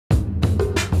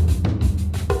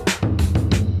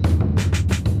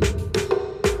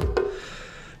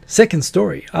Second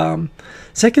story.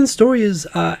 Second story is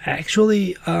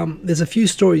actually, there's a few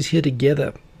stories here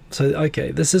together. So,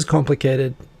 okay, this is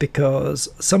complicated because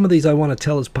some of these I want to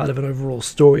tell as part of an overall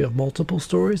story of multiple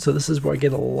stories. So this is where I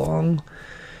get a long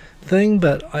thing,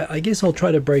 but I guess I'll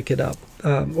try to break it up,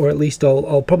 or at least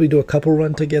I'll probably do a couple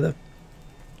run together.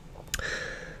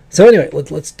 So anyway,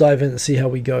 let's dive in and see how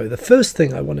we go. The first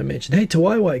thing I want to mention, hey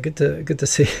Tawaiwai, good to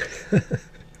see.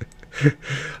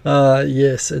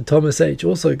 Yes, and Thomas H,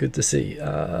 also good to see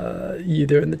you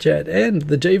there in the chat. And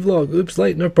the J vlog, oops,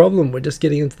 late, no problem, we're just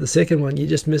getting into the second one. You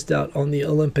just missed out on the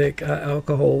Olympic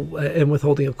alcohol and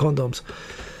withholding of condoms.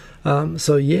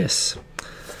 So yes,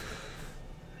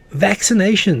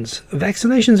 vaccinations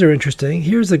are interesting.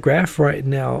 Here's a graph right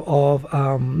now of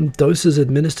doses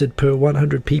administered per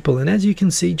 100 people, and as you can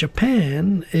see,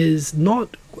 Japan is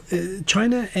not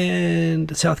China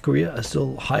and South Korea are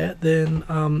still higher than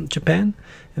Japan.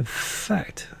 In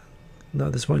fact, no,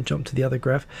 this won't jump to the other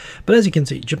graph, but as you can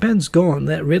see, Japan's gone,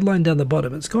 that red line down the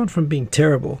bottom, it's gone from being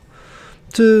terrible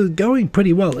to going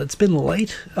pretty well. It's been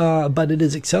late, but it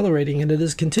is accelerating, and it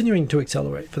is continuing to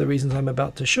accelerate for the reasons I'm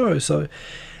about to show. So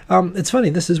it's funny,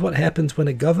 this is what happens when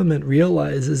a government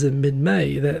realizes in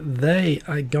mid-May that they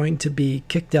are going to be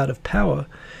kicked out of power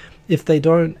if they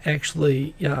don't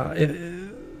actually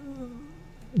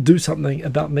do something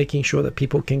about making sure that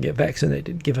people can get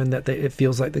vaccinated, given that it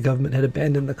feels like the government had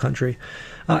abandoned the country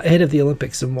ahead of the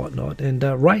Olympics and whatnot. And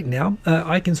right now,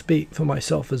 I can speak for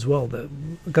myself as well. That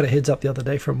I got a heads up the other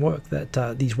day from work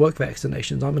that these work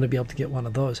vaccinations, I'm going to be able to get one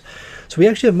of those. So we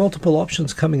actually have multiple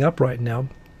options coming up right now,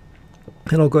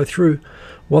 and I'll go through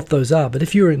what those are. But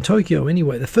if you're in Tokyo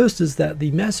anyway, the first is that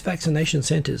the mass vaccination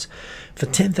centers for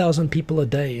 10,000 people a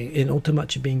day in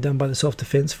Otemachi being done by the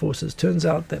self-defense forces. Turns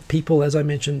out that people, as I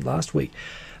mentioned last week,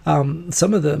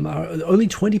 some of them are only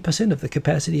 20% of the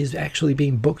capacity is actually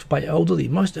being booked by elderly.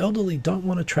 Most elderly don't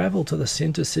want to travel to the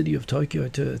center city of Tokyo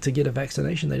to get a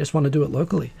vaccination. They just want to do it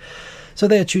locally. So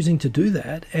they are choosing to do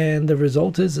that, and the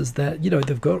result is that, you know,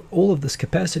 they've got all of this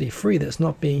capacity free that's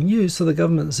not being used. So the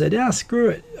government said, ah, screw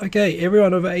it. Okay,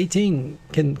 everyone over 18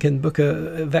 can book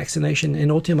a vaccination in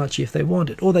Otemachi if they want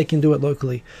it, or they can do it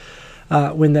locally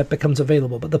when that becomes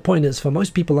available. But the point is, for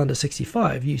most people under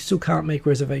 65, you still can't make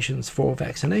reservations for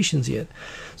vaccinations yet.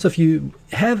 So if you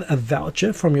have a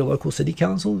voucher from your local city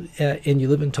council and you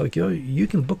live in Tokyo, you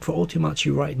can book for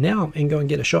Otemachi right now and go and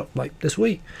get a shot like this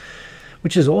week,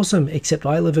 which is awesome, except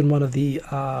I live in one of the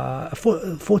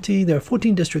 14, there are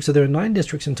 14 districts, so there are 9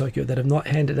 districts in Tokyo that have not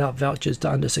handed out vouchers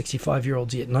to under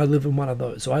 65-year-olds yet, and I live in one of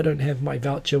those. So I don't have my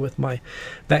voucher with my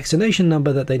vaccination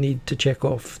number that they need to check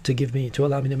off to give me, to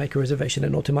allow me to make a reservation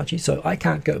in Otemachi, so I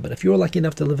can't go. But if you're lucky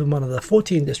enough to live in one of the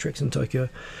 14 districts in Tokyo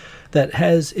that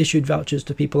has issued vouchers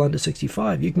to people under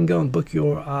 65, you can go and book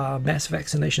your mass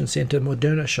vaccination center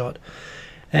Moderna shot.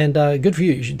 And good for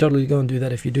you. You should totally go and do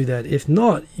that if you do that. If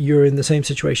not, you're in the same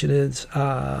situation as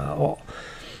your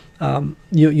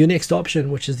next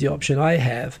option, which is the option I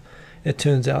have, it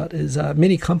turns out, is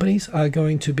many companies are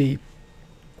going to be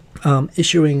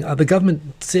issuing. The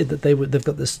government said that they've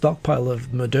got this stockpile of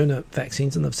Moderna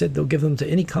vaccines, and they've said they'll give them to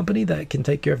any company that can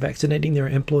take care of vaccinating their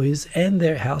employees and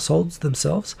their households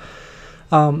themselves.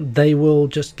 They will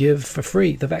just give for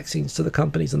free the vaccines to the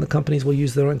companies, and the companies will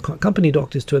use their own company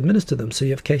doctors to administer them. So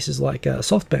you have cases like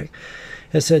SoftBank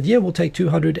has said, yeah, we'll take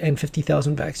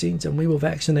 250,000 vaccines and we will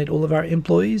vaccinate all of our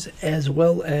employees as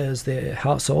well as their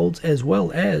households, as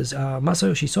well as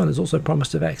Masayoshi Son has also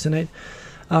promised to vaccinate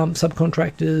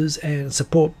subcontractors and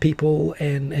support people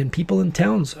and people in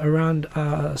towns around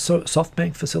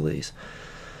SoftBank facilities.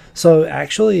 So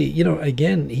actually, you know,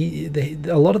 again,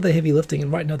 a lot of the heavy lifting,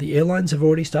 and right now the airlines have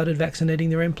already started vaccinating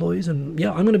their employees, and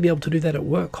yeah, I'm going to be able to do that at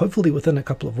work, hopefully within a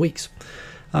couple of weeks.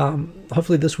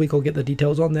 Hopefully this week I'll get the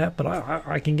details on that, but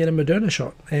I can get a Moderna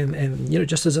shot, and you know,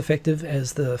 just as effective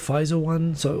as the Pfizer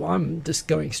one. So I'm just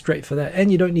going straight for that,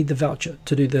 and you don't need the voucher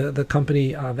to do the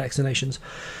company vaccinations.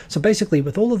 So basically,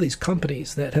 with all of these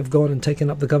companies that have gone and taken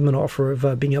up the government offer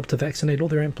of being able to vaccinate all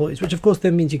their employees, which of course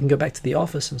then means you can go back to the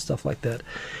office and stuff like that,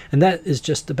 and that is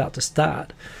just about to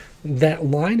start. That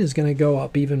line is going to go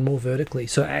up even more vertically.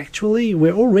 So actually,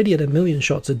 we're already at 1 million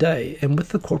shots a day, and with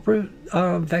the corporate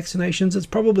vaccinations, it's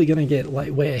probably going to get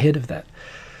like way ahead of that.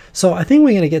 So I think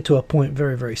we're going to get to a point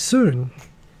very, very soon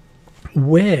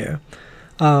where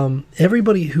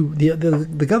everybody who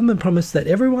the government promised that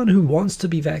everyone who wants to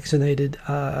be vaccinated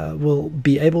will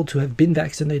be able to have been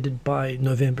vaccinated by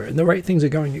November. And the rate things are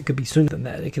going, it could be sooner than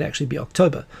that. It could actually be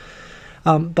October.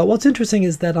 But what's interesting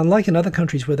is that unlike in other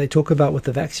countries where they talk about with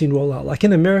the vaccine rollout, like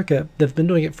in America, they've been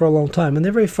doing it for a long time, and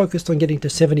they're very focused on getting to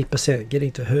 70%,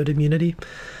 getting to herd immunity.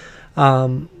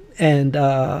 And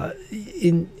a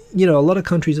lot of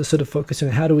countries are sort of focusing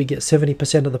on how do we get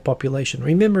 70% of the population,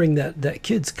 remembering that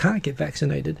kids can't get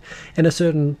vaccinated, and a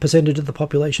certain percentage of the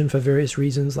population, for various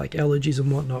reasons like allergies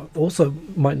and whatnot, also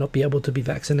might not be able to be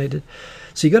vaccinated.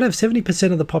 So you got to have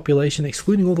 70% of the population,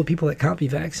 excluding all the people that can't be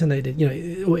vaccinated,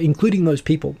 or including those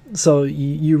people. So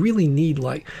you really need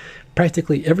like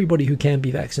practically everybody who can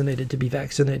be vaccinated to be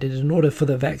vaccinated in order for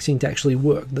the vaccine to actually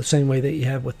work, the same way that you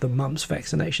have with the mumps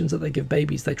vaccinations that they give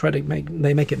babies. They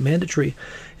make it mandatory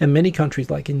in many countries,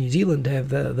 like in New Zealand, to have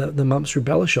the mumps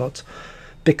rubella shots,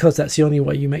 because that's the only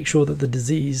way you make sure that the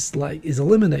disease is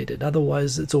eliminated.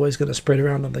 Otherwise, it's always going to spread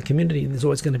around in the community, and there's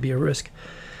always going to be a risk.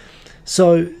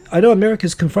 So I know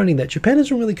America's confronting that. Japan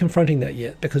isn't really confronting that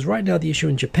yet, because right now the issue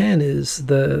in Japan is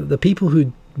the people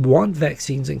who want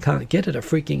vaccines and can't get it are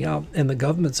freaking out, and the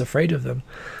government's afraid of them.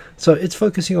 So it's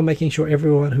focusing on making sure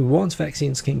everyone who wants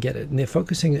vaccines can get it, and they're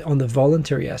focusing on the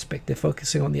voluntary aspect. They're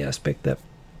focusing on the aspect that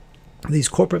these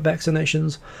corporate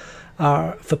vaccinations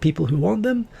are for people who want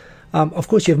them. Of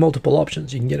course, you have multiple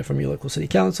options. You can get it from your local city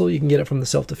council, you can get it from the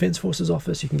Self-Defense Forces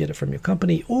office, you can get it from your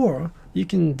company, or you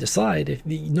can decide if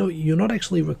you're not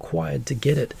actually required to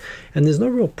get it. And there's no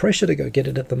real pressure to go get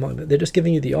it at the moment. They're just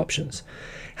giving you the options.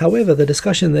 However, the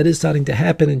discussion that is starting to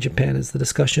happen in Japan is the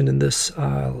discussion in this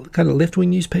kind of left-wing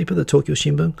newspaper, the Tokyo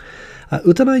Shimbun.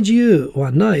 打たない自由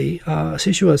はない。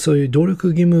接種はそういう努力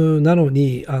義務なの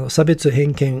に、差別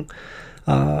偏見。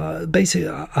Basically,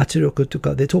 圧力と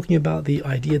か, they're talking about the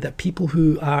idea that people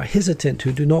who are hesitant,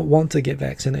 who do not want to get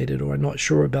vaccinated or are not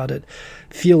sure about it,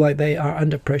 feel like they are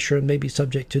under pressure and may be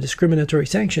subject to discriminatory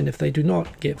sanction if they do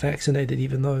not get vaccinated,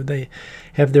 even though they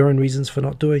have their own reasons for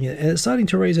not doing it. And it's starting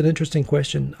to raise an interesting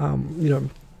question.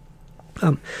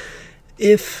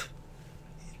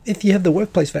 If you have the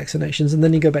workplace vaccinations and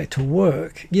then you go back to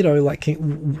work,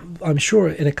 I'm sure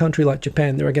in a country like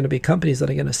Japan, there are going to be companies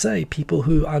that are going to say people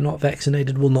who are not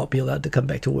vaccinated will not be allowed to come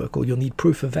back to work, or you'll need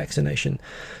proof of vaccination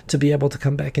to be able to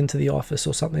come back into the office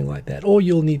or something like that, or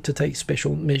you'll need to take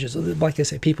special measures. Like I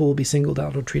say, people will be singled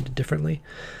out or treated differently.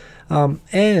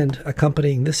 And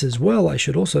accompanying this as well, I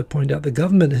should also point out the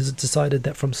government has decided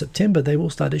that from September they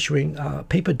will start issuing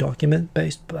paper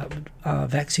document-based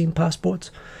vaccine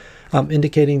passports,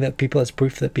 indicating that people as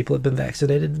proof that people have been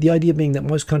vaccinated. The idea being that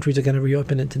most countries are going to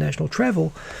reopen international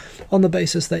travel on the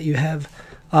basis that you have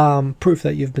proof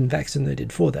that you've been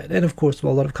vaccinated for that. And of course, a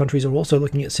lot of countries are also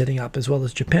looking at setting up, as well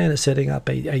as Japan is setting up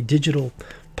a digital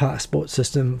passport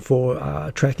system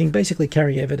for tracking, basically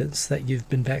carrying evidence that you've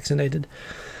been vaccinated,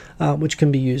 which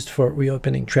can be used for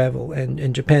reopening travel.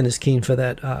 And Japan is keen for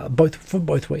that,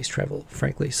 both ways travel,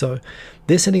 frankly. So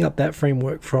they're setting up that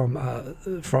framework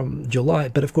from July.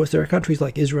 But of course, there are countries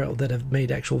like Israel that have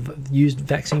made used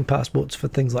vaccine passports for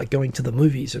things like going to the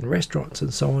movies and restaurants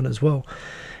and so on as well.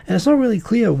 And it's not really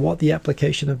clear what the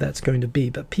application of that's going to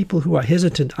be, but people who are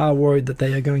hesitant are worried that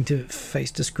they are going to face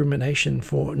discrimination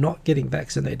for not getting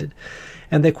vaccinated.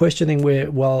 And they're questioning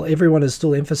while everyone is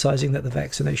still emphasizing that the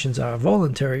vaccinations are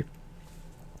voluntary,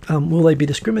 will they be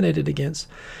discriminated against?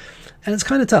 And it's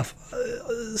kind of tough.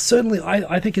 Certainly,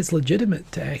 I think it's legitimate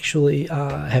to actually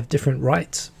have different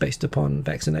rights based upon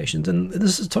vaccinations. And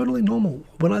this is totally normal.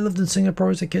 When I lived in Singapore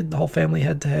as a kid, the whole family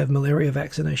had to have malaria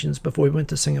vaccinations before we went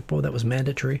to Singapore. That was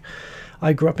mandatory.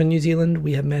 I grew up in New Zealand.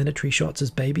 We have mandatory shots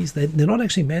as babies. They're not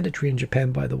actually mandatory in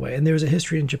Japan, by the way. And there is a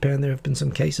history in Japan. There have been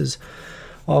some cases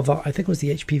of, I think it was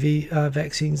the HPV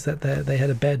vaccines, that they had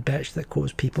a bad batch that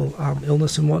caused people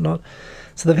illness and whatnot.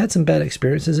 So they've had some bad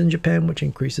experiences in Japan, which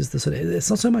increases the sort of, it's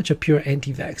not so much a pure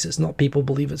anti-vax. It's not people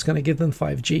believe it's going to give them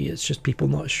 5G. It's just people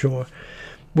not sure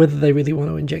whether they really want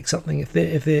to inject something if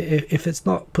it's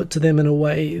not put to them in a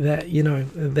way that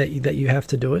that you have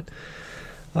to do it.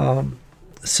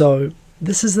 So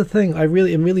this is the thing. It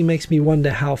really makes me wonder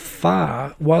how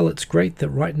far, while it's great that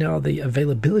right now the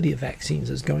availability of vaccines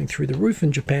is going through the roof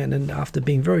in Japan, and after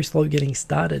being very slow getting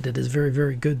started, it is very,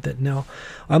 very good that now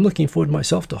I'm looking forward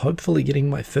myself to hopefully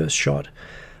getting my first shot.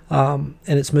 And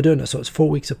it's Moderna, so it's 4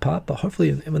 weeks apart, but hopefully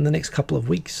in the next couple of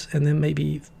weeks, and then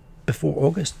maybe before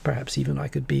August, perhaps even, I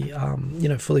could be,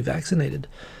 fully vaccinated.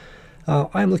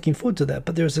 I'm looking forward to that,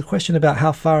 but there's a question about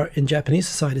how far in Japanese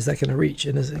society is that going to reach,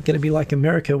 and is it going to be like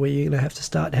America, where you're going to have to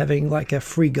start having like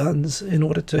free guns in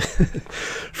order to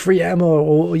free ammo,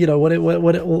 or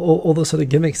all the sort of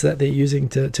gimmicks that they're using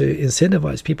to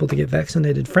incentivize people to get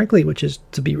vaccinated, frankly, which is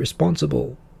to be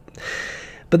responsible.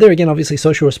 But there again, obviously,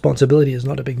 social responsibility is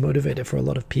not a big motivator for a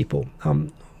lot of people.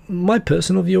 My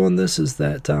personal view on this is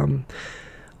that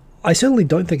I certainly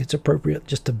don't think it's appropriate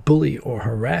just to bully or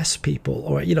harass people,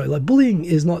 or, you know, like, bullying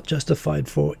is not justified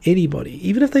for anybody,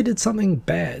 even if they did something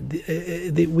bad.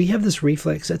 We have this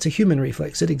reflex. It's a human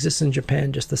reflex. It exists in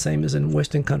Japan just the same as in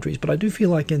Western countries. But I do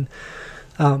feel like in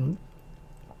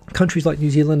countries like New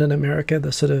Zealand and America,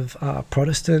 the sort of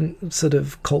Protestant sort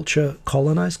of culture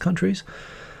colonized countries,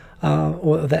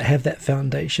 or that have that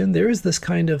foundation, there is this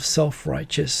kind of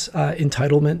self-righteous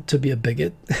entitlement to be a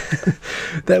bigot.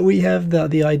 That we have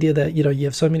the idea that, you know, you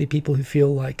have so many people who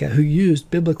feel like who used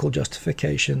biblical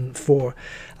justification for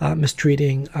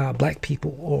mistreating black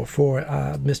people, or for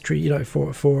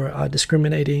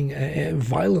discriminating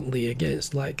violently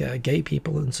against like gay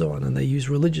people and so on, and they use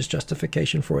religious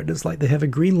justification for it. It's like they have a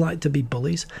green light to be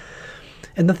bullies.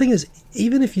 And the thing is,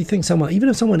 even if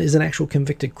someone is an actual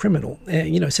convicted criminal,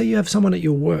 you know, say you have someone at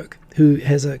your work who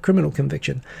has a criminal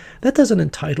conviction, that doesn't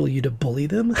entitle you to bully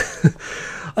them.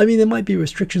 I mean, there might be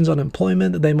restrictions on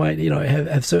employment. They might, you know,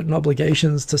 have certain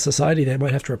obligations to society. They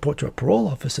might have to report to a parole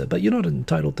officer, but you're not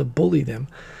entitled to bully them.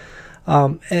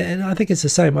 And I think it's the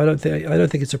same. I don't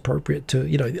think it's appropriate to,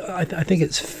 you know, I think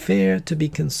it's fair to be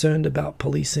concerned about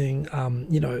policing,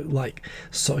 you know, like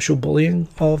social bullying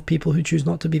of people who choose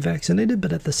not to be vaccinated.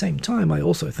 But at the same time, I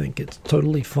also think it's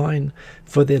totally fine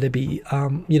for there to be,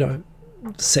 you know,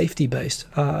 safety-based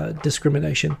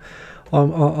discrimination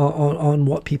on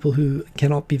what people who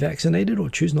cannot be vaccinated or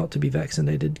choose not to be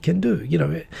vaccinated can do, you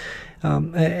know.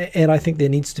 And I think there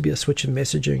needs to be a switch in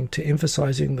messaging to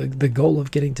emphasizing the goal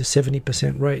of getting to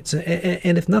 70% rates.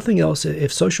 And if nothing else,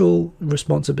 if social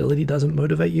responsibility doesn't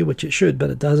motivate you, which it should, but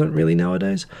it doesn't really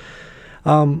nowadays,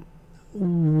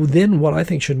 then what I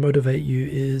think should motivate you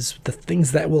is the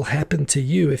things that will happen to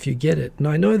you if you get it. And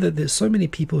I know that there's so many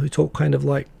people who talk kind of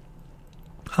like,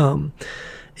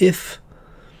 if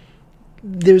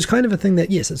there's kind of a thing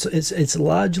that, yes, it's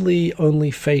largely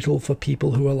only fatal for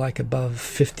people who are like above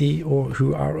 50 or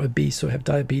who are obese or have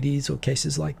diabetes or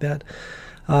cases like that,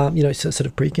 you know, so sort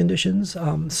of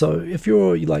preconditions. So if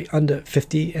you're like under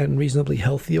 50 and reasonably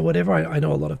healthy or whatever, I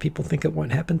know a lot of people think it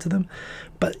won't happen to them,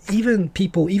 but even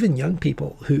young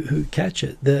people who catch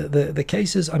it, the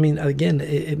cases, I mean, again,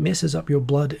 it messes up your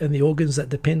blood and the organs that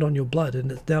depend on your blood,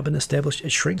 and it's now been established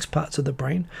it shrinks parts of the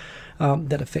brain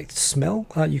that affect smell.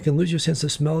 You can lose your sense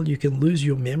of smell. You can lose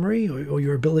your memory or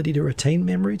your ability to retain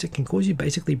memories. It can cause you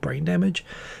basically brain damage.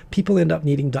 People end up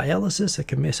needing dialysis. It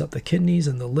can mess up the kidneys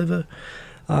and the liver.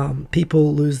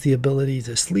 People lose the ability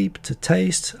to sleep, to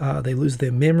taste. They lose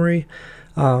their memory.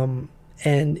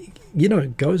 And, you know,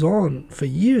 it goes on for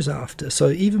years after. So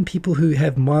even people who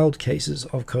have mild cases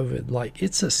of COVID, like,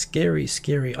 it's a scary,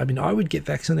 I mean, I would get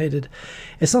vaccinated.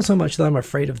 It's not so much that I'm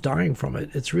afraid of dying from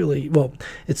it. It's really, well,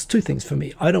 it's two things for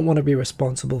me. I don't want to be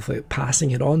responsible for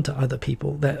passing it on to other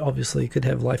people that obviously could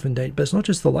have life endangering, but it's not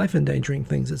just the life endangering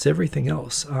things, it's everything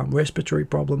else. Respiratory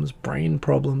problems, brain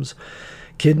problems,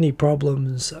 kidney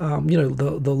problems, you know,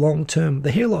 the long term.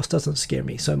 The hair loss doesn't scare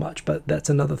me so much, but that's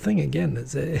another thing again.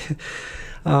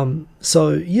 So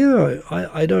yeah,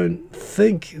 I don't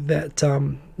think that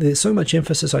there's so much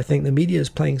emphasis. I think the media is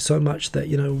playing so much that,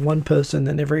 you know, one person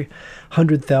in every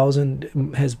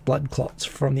 100,000 has blood clots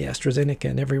from the AstraZeneca,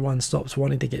 and everyone stops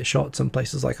wanting to get shots in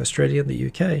places like Australia and the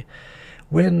UK,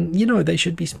 when, you know, they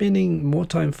should be spending more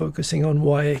time focusing on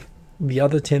why the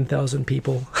other 10,000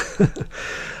 people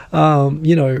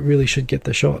you know, really should get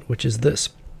the shot, which is this.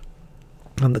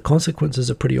 The consequences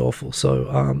are pretty awful.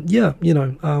 So yeah, you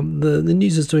know, the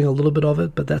news is doing a little bit of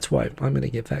it, but that's why I'm going to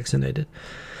get vaccinated.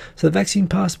 So the vaccine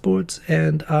passports,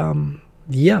 and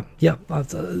yeah,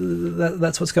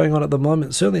 that's what's going on at the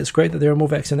moment. Certainly it's great that there are more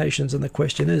vaccinations, and the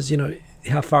question is, you know,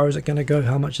 how far is it going to go?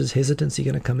 How much is hesitancy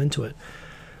going to come into it?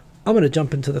 I'm going to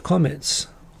jump into the comments.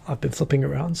 I've been flipping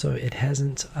around, so it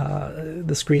hasn't,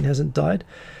 the screen hasn't died.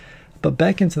 But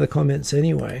back into the comments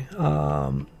anyway.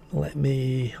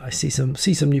 I see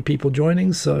some new people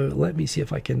joining, so let me see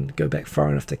if I can go back far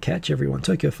enough to catch everyone.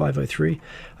 Tokyo 503,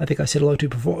 I think I said hello to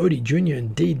before. Odie Jr.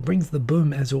 indeed brings the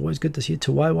boom as always. Good to see you.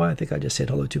 Tawaiwai, I think I just said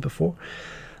hello to before.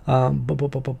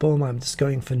 Boom, I'm just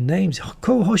going for names.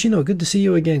 Ko Hoshino, good to see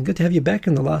you again. Good to have you back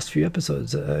in the last few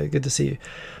episodes. Good to see you.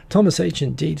 Thomas H,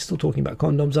 indeed, still talking about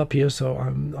condoms up here, so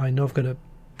I know I've got a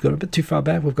bit too far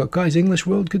back. We've got Guys English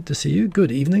World, good to see you.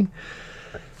 Good evening.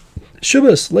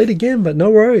 Shubas, late again, but no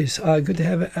worries. Good to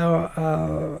have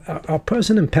our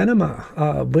person in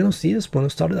Panama. Buenos dias,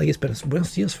 buenos tardes. I guess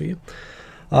buenos dias for you.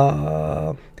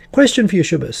 Question for you,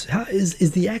 Shubas. How is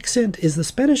the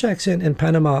Spanish accent in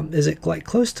Panama, is it like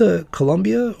close to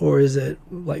Colombia, or is it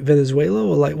like Venezuela,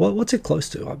 or like what's it close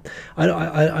to?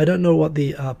 I don't know what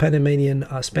the Panamanian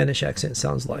Spanish accent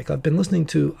sounds like. I've been listening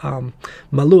to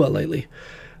Malua lately.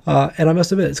 And I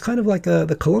must admit, it's kind of like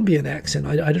the Colombian accent.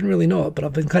 I didn't really know it, but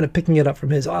I've been kind of picking it up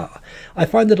from his. I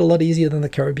find it a lot easier than the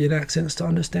Caribbean accents to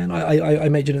understand. I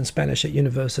majored in Spanish at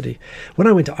university. When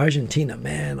I went to Argentina,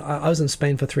 man, I was in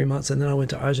Spain for 3 months, and then I went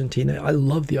to Argentina. I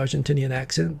love the Argentinian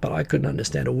accent, but I couldn't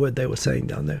understand a word they were saying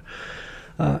down there.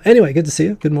 Anyway, good to see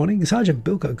you. Good morning. Sergeant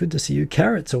Bilko, good to see you.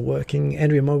 Carrots are working.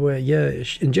 Andrea Moway, yeah,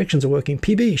 injections are working.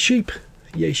 PB, sheep.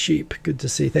 Yay, sheep. Good to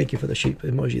see. Thank you for the sheep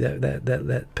emoji.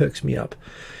 That perks me up.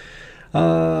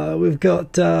 We've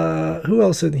got, who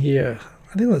else in here?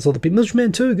 I think that's all the people.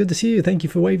 Milchman too, good to see you. Thank you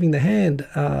for waving the hand.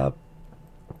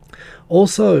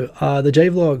 Also, the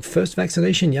J-Vlog, first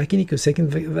vaccination, yakiniku, second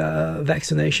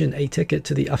vaccination, a ticket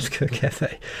to the Upskirt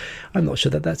Cafe. I'm not sure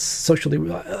that that's socially,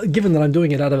 given that I'm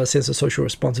doing it out of a sense of social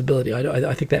responsibility,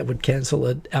 I think that would cancel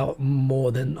it out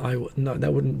more than I would. No,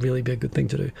 that wouldn't really be a good thing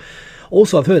to do.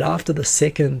 Also, I've heard after the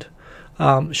second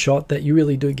shot that you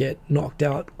really do get knocked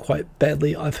out quite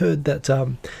badly. I've heard that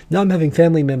now I'm having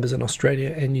family members in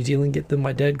Australia and New Zealand get them.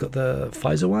 My dad got the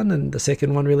Pfizer one, and the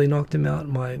second one really knocked him out.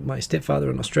 My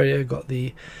stepfather in Australia got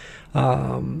the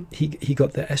he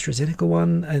got the AstraZeneca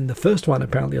one, and the first one,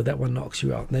 apparently that one knocks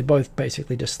you out. And they both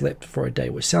basically just slept for a day,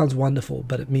 which sounds wonderful,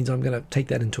 but it means I'm going to take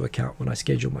that into account when I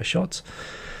schedule my shots.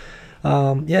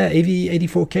 Yeah,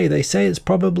 AV84K, they say it's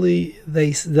probably,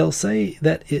 they'll say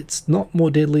that it's not more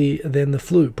deadly than the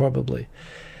flu, probably.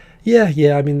 Yeah,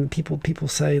 I mean, people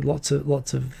say lots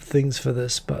of things for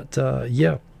this, but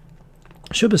yeah.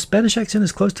 Sure, but Spanish accent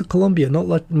is close to Colombia,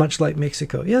 not much like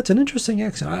Mexico. Yeah, it's an interesting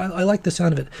accent. I like the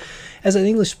sound of it. As an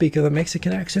English speaker, the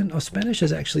Mexican accent of Spanish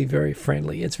is actually very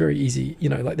friendly. It's very easy, you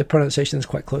know, like the pronunciation is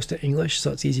quite close to English,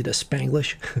 so it's easy to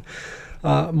Spanglish.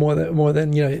 More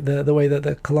than you know the way that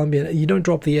the Colombian, you don't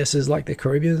drop the s's like the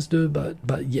Caribbeans do, but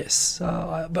yes,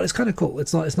 but it's kind of cool.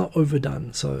 It's not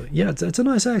overdone. So yeah, it's a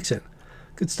nice accent.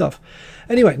 Good stuff.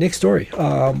 Anyway, next story.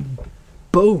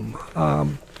 Boom.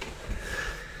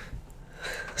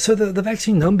 So the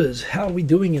vaccine numbers. How are we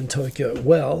doing in Tokyo?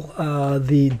 Well,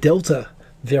 the Delta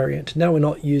variant. Now we're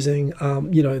not using,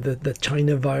 you know, the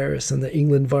China virus and the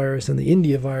England virus and the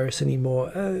India virus anymore,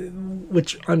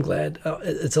 which I'm glad.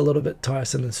 It's a little bit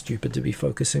tiresome and stupid to be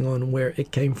focusing on where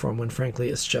it came from when, frankly,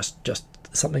 it's just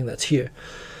something that's here.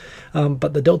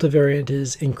 But the Delta variant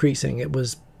is increasing. It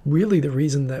was really the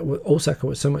reason that Osaka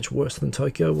was so much worse than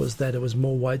Tokyo was that it was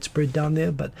more widespread down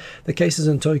there. But the cases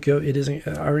in Tokyo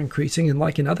are increasing, and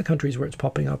like in other countries where it's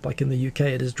popping up, like in the UK,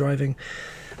 it is driving.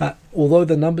 Although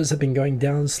the numbers have been going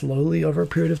down slowly over a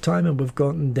period of time, and we've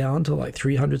gotten down to like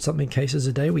 300 something cases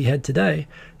a day. We had today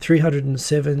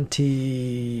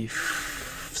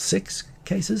 376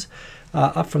 cases,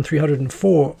 up from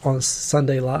 304 on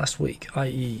Sunday last week,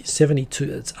 i.e.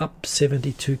 72. It's up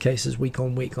 72 cases week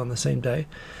on week on the same day.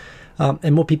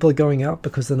 And more people are going out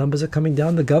because the numbers are coming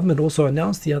down. The government also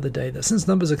announced the other day that since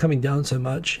numbers are coming down so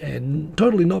much, and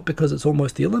totally not because it's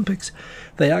almost the Olympics,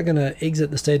 they are going to exit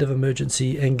the state of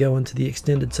emergency and go into the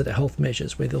extended set of health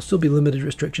measures, where there'll still be limited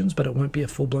restrictions, but it won't be a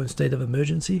full-blown state of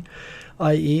emergency,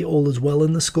 i.e. all is well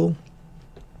in the school,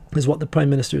 is what the Prime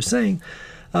Minister is saying.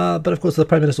 But of course, the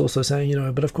Prime Minister also saying, you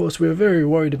know, but of course, we're very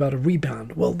worried about a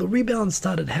rebound. Well, the rebound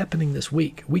started happening this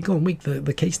week. Week on week,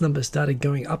 the case numbers started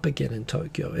going up again in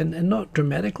Tokyo, and not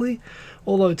dramatically,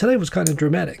 although today was kind of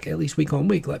dramatic, at least week on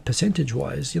week, like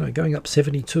percentage-wise, you know, going up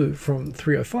 72 from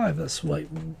 305, that's like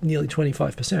nearly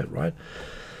 25%, right?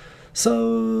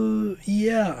 So,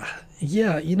 yeah,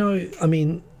 you know, I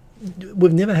mean,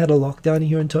 we've never had a lockdown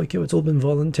here in Tokyo. It's all been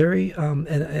voluntary, and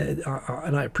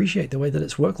I appreciate the way that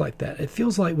it's worked like that. It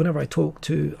feels like whenever I talk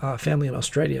to family in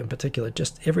Australia in particular,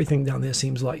 just everything down there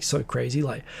seems like so crazy.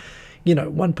 Like, you know,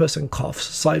 one person coughs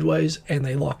sideways and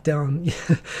they lock down.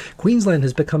 Queensland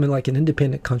has become like an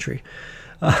independent country,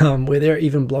 where they're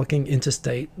even blocking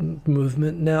interstate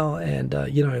movement now, and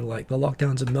you know, like the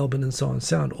lockdowns in Melbourne and so on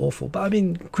sound awful. But I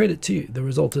mean, credit to you. The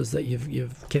result is that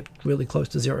you've kept really close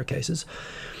to 0 cases.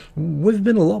 We've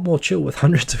been a lot more chill with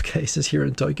hundreds of cases here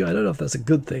in Tokyo. I don't know if that's a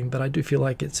good thing, but I do feel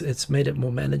like it's made it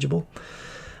more manageable.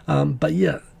 But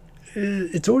yeah,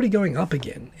 it's already going up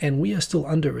again, and we are still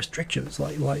under restrictions.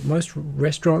 Like most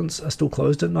restaurants are still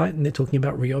closed at night, and they're talking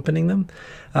about reopening them.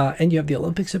 And you have the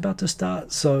Olympics about to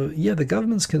start. So yeah, the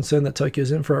government's concern that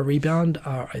Tokyo's in for a rebound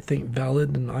are, I think,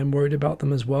 valid, and I'm worried about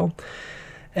them as well.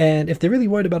 And if they're really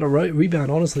worried about a rebound,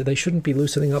 honestly, they shouldn't be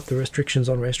loosening up the restrictions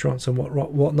on restaurants and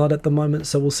whatnot at the moment.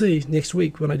 So we'll see next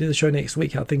week, when I do the show next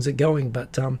week, how things are going.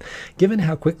 But given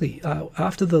how quickly,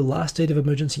 after the last state of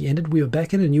emergency ended, we were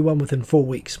back in a new one within 4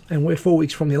 weeks. And we're 4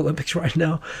 weeks from the Olympics right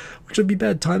now, which would be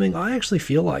bad timing. I actually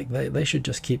feel like they should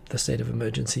just keep the state of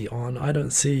emergency on. I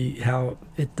don't see how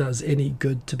it does any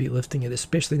good to be lifting it,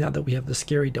 especially now that we have the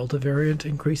scary Delta variant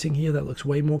increasing here. That looks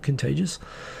way more contagious.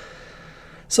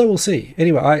 So we'll see.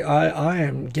 Anyway, I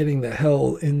am getting the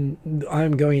hell in. I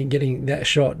am going and getting that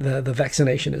shot, the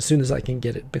vaccination, as soon as I can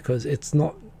get it, because it's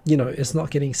not, it's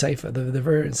not getting safer. The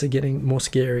variants are getting more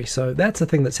scary. So that's the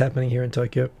thing that's happening here in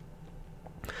Tokyo.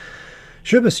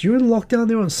 Shubis, you're in lockdown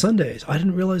there on Sundays. I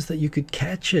didn't realize that you could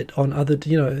catch it on other,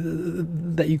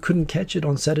 that you couldn't catch it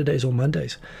on Saturdays or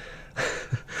Mondays.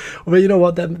 Well, you know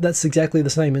what? That's exactly the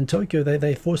same in Tokyo.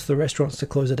 They force the restaurants to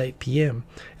close at 8 p.m.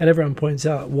 and everyone points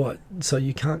out, what? So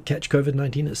you can't catch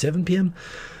COVID-19 at 7 p.m.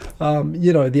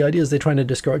 The idea is they're trying to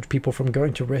discourage people from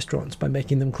going to restaurants by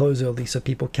making them close early, so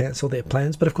people cancel their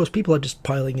plans. But of course, people are just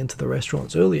piling into the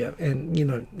restaurants earlier, and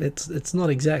it's not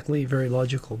exactly very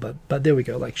logical. But there we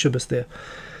go, like Shubis there.